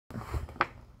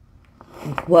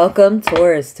Welcome,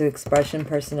 Taurus, to Expression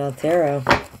Personnelle Tarot.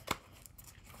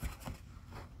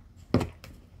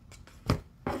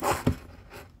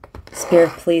 Spirit,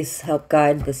 please help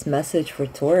guide this message for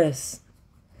Taurus.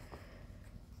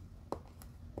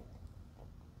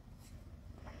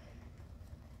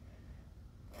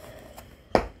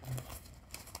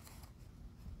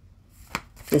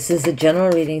 This is a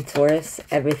general reading, Taurus.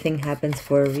 Everything happens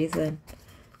for a reason.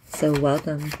 So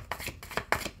welcome.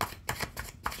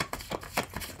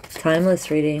 Timeless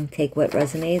reading. Take what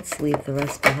resonates, leave the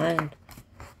rest behind.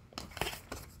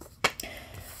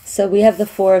 So we have the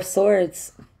Four of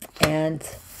Swords and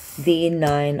the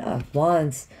Nine of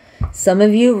Wands. Some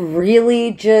of you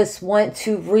really just want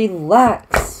to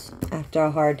relax after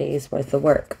a hard day's worth of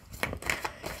work.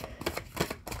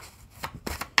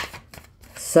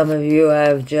 Some of you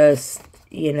have just,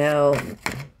 you know,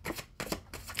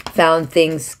 found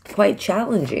things quite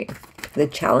challenging. The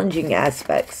challenging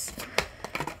aspects.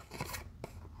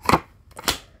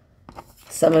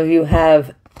 Some of you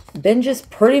have been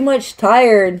just pretty much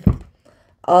tired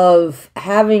of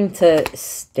having to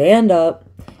stand up.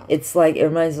 It's like, it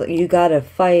reminds me, you gotta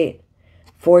fight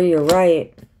for your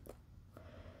right.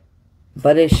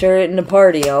 But it sure isn't a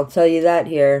party, I'll tell you that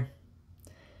here.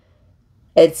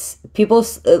 It's,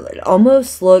 it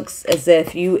almost looks as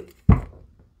if you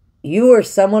or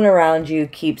someone around you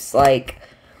keeps like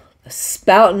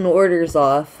spouting orders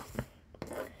off.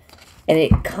 And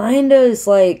it kind of is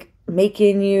like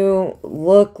making you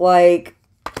look like,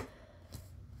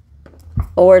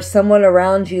 or someone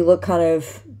around you look kind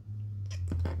of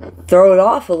throw it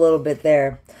off a little bit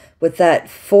there. With that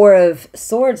Four of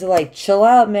Swords, like, chill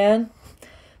out, man.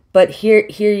 But here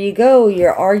you go.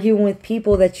 You're arguing with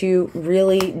people that you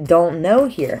really don't know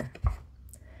here.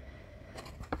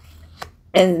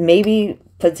 And maybe,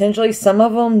 potentially, some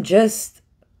of them just...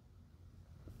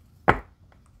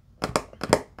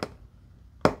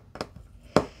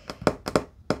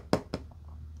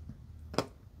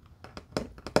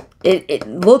 It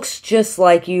looks just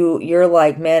like you're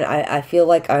like, man, I feel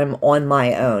like I'm on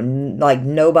my own. Like,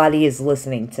 nobody is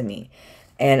listening to me.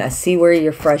 And I see where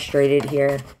you're frustrated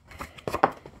here.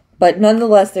 But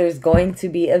nonetheless, there's going to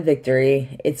be a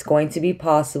victory. It's going to be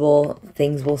possible.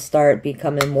 Things will start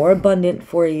becoming more abundant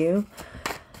for you.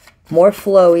 More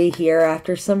flowy here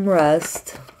after some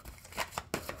rest.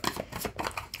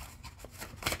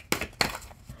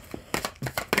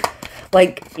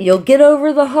 Like, you'll get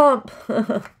over the hump.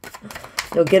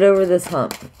 You'll get over this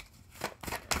hump.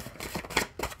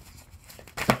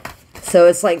 So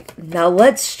it's like, now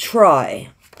let's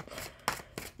try.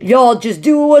 Y'all just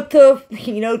do what the,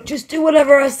 just do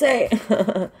whatever I say.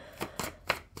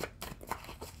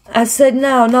 I said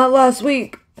now, not last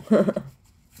week.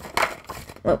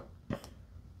 Oh.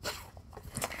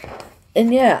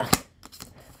 And yeah.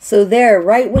 So there,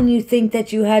 right when you think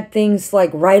that you had things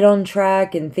like right on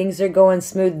track and things are going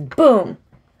smooth, boom.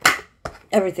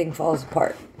 Everything falls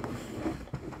apart.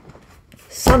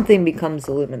 Something becomes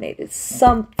illuminated.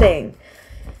 Something.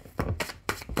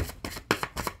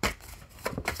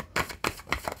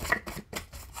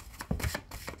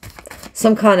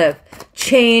 Some kind of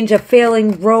change, a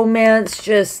failing romance,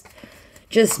 just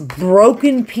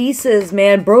broken pieces,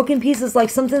 man. Broken pieces, like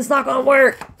something's not gonna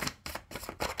work.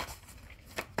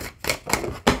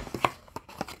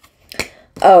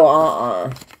 Oh,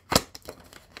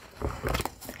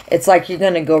 It's like you're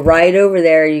gonna go right over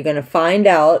there. You're gonna find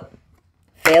out.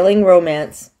 Failing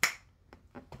romance.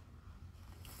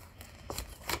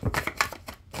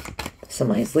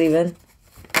 Somebody's leaving.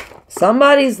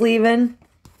 Somebody's leaving.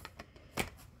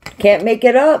 Can't make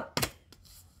it up.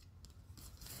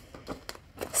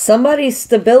 Somebody's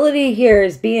stability here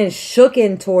is being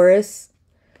shooken, Taurus.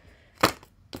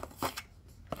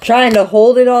 Trying to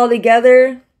hold it all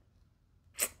together.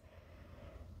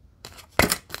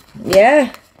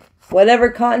 Yeah. Whatever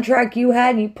contract you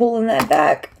had, you pulling that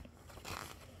back.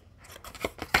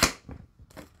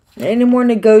 There ain't no more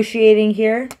negotiating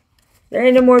here. There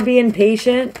ain't no more being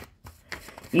patient.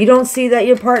 You don't see that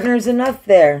your partner's enough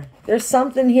there. There's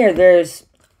something here. There's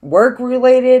work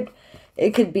related.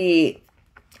 It could be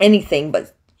anything,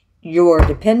 but you're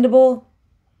dependable.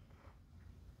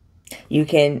 You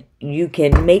can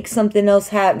make something else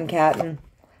happen, Captain.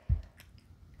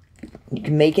 You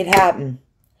can make it happen.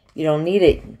 You don't need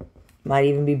it. You might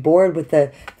even be bored with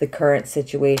the current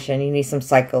situation. You need some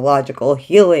psychological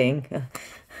healing.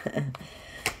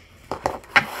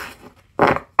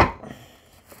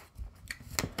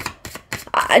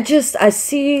 I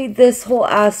see this whole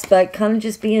aspect kind of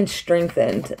just being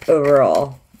strengthened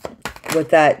overall with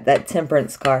that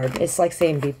Temperance card. It's like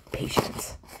saying be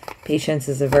patient. Patience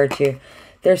is a virtue.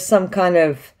 There's some kind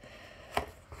of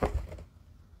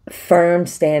firm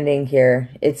standing here.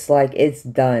 It's like it's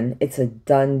done. It's a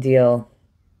done deal.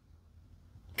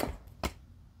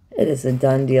 It is a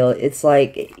done deal. It's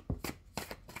like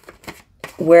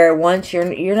where once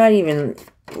you're not even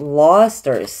lost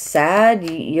or sad,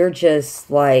 you're just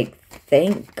like,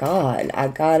 thank God I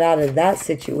got out of that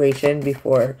situation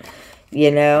before,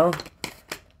 you know.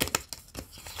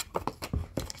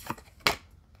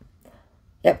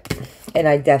 Yep. And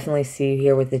I definitely see you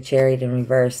here with the Chariot in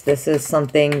reverse. This is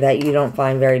something that you don't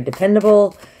find very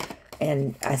dependable,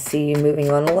 and I see you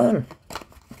moving on alone.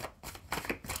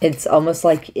 It's almost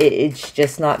like it's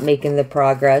just not making the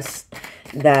progress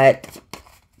that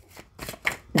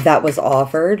was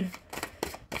offered.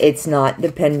 It's not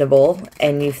dependable,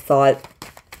 and you've thought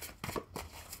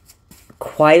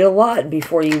quite a lot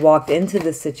before you walked into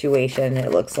the situation,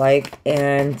 it looks like.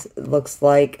 And it looks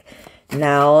like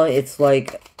now it's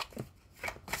like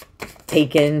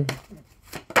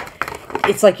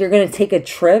it's like you're going to take a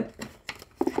trip,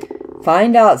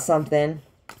 find out something.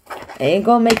 It ain't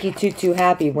going to make you too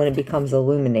happy when it becomes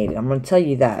illuminated. I'm going to tell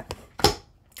you that.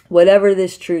 Whatever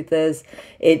this truth is,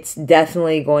 it's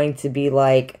definitely going to be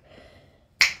like,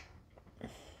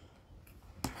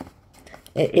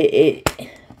 it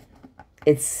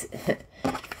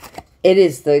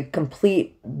is the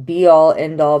complete be-all,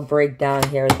 end-all breakdown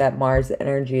here with that Mars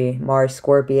energy,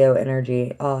 Mars-Scorpio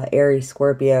energy,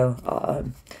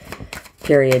 Aries-Scorpio,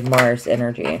 period, Mars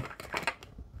energy.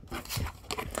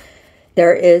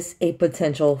 There is a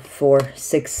potential for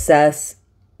success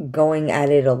going at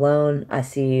it alone. I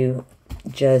see you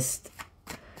just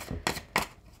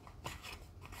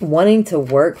wanting to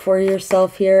work for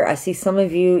yourself here. I see some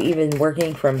of you even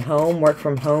working from home, work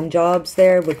from home jobs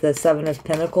there with the Seven of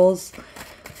Pentacles.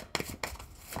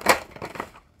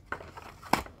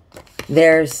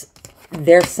 There's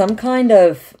some kind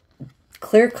of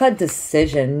clear-cut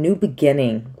decision, new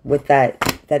beginning with that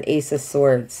Ace of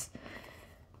Swords.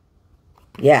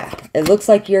 Yeah, it looks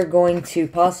like you're going to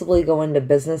possibly go into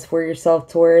business for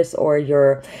yourself, Taurus, or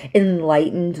you're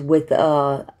enlightened with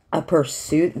a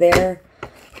pursuit there.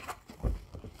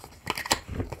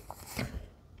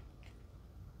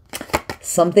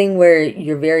 Something where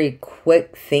you're very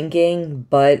quick thinking,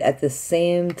 but at the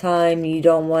same time, you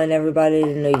don't want everybody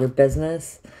to know your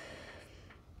business.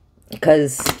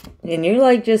 And you're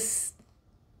like just,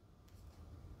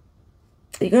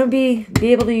 you're going to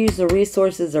be able to use the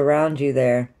resources around you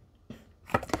there.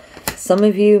 Some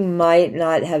of you might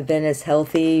not have been as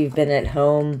healthy. You've been at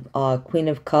home, Queen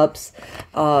of Cups.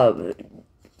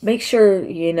 Make sure,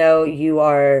 you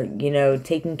are,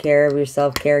 taking care of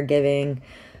yourself, caregiving.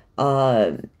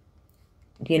 The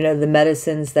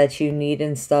medicines that you need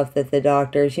and stuff that the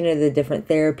doctors, the different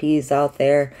therapies out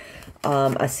there.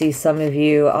 I see some of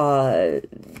you,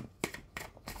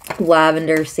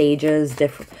 lavender, sages,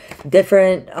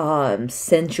 different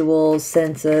sensual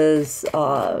senses,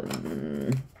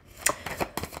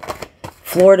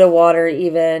 Florida water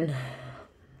even.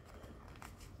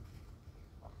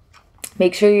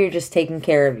 Make sure you're just taking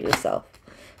care of yourself.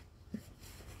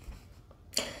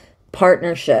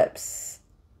 Partnerships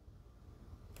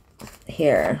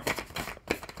here.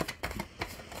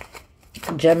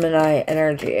 Gemini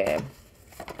energy.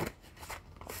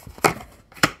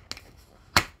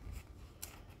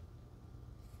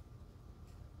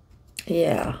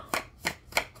 Yeah.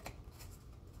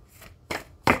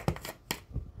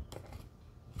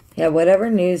 Yeah, whatever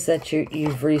news that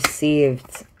you've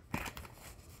received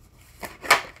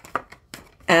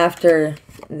after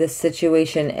this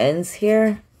situation ends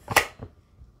here,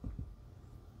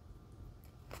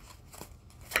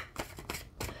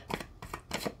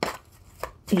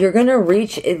 you're going to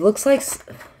reach, it looks like,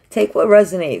 take what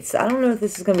resonates. I don't know if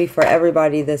this is going to be for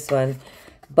everybody, this one,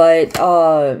 but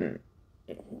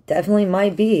definitely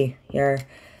might be here.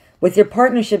 With your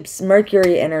partnerships,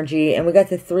 Mercury energy, and we got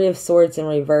the Three of Swords in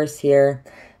reverse here.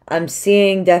 I'm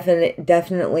seeing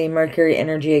definitely Mercury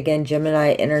energy, again,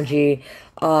 Gemini energy.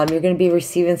 You're going to be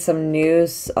receiving some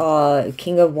news,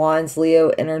 King of Wands, Leo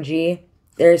energy.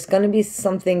 There's going to be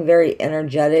something very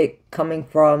energetic coming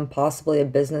from possibly a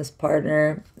business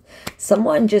partner.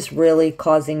 Someone just really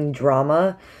causing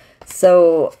drama.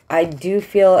 So I do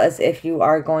feel as if you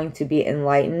are going to be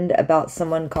enlightened about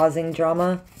someone causing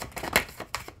drama.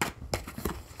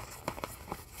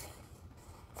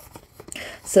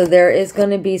 So there is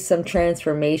going to be some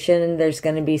transformation. There's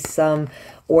going to be some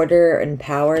order and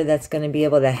power that's going to be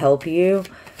able to help you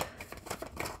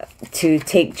to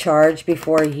take charge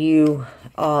before you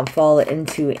fall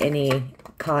into any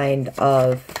kind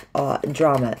of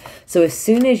drama. So as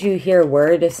soon as you hear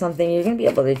word of something, you're going to be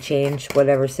able to change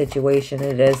whatever situation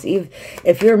it is.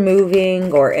 If you're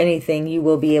moving or anything, you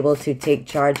will be able to take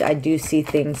charge. I do see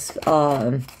things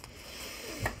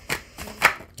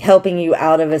helping you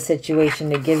out of a situation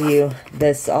to give you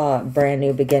this brand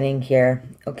new beginning here.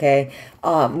 Okay,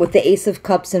 with the Ace of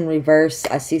Cups in reverse,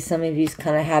 I see some of you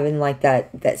kind of having like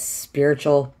that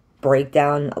spiritual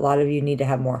breakdown. A lot of you need to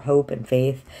have more hope and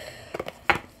faith.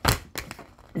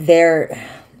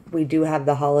 We do have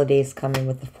the holidays coming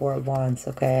with the Four of Wands,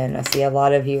 okay? And I see a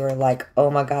lot of you are like, oh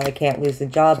my God, I can't lose the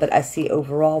job. But I see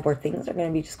overall where things are going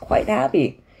to be just quite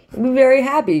happy. You'll be very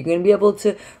happy. You're going to be able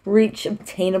to reach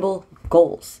obtainable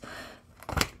goals.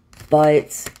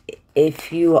 But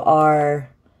if you are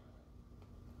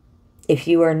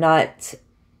not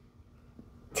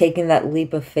taking that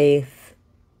leap of faith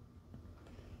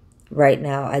right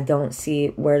now, I don't see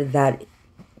where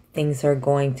things are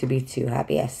going to be too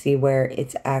happy. I see where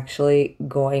it's actually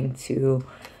going to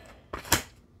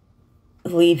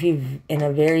leave you in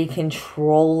a very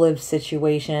controlling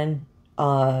situation.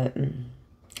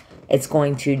 It's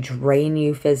going to drain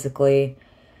you physically.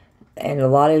 And a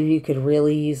lot of you could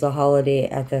really use a holiday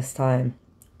at this time.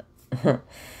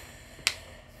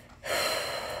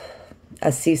 I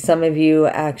see some of you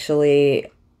actually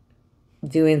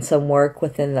doing some work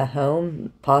within the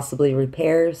home, possibly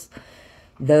repairs.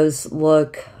 Those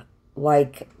look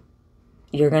like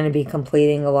you're going to be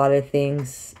completing a lot of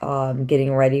things,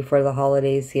 getting ready for the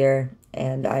holidays here.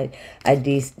 And I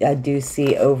do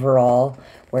see overall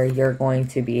where you're going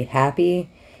to be happy,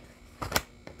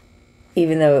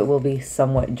 even though it will be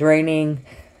somewhat draining,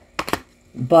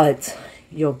 but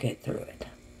you'll get through it.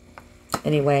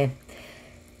 Anyway,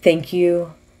 thank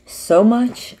you so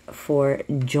much for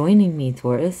joining me,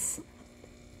 Taurus.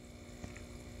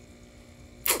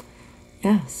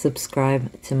 Yeah,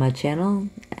 subscribe to my channel,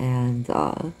 and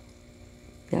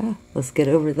yeah, let's get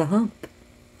over the hump.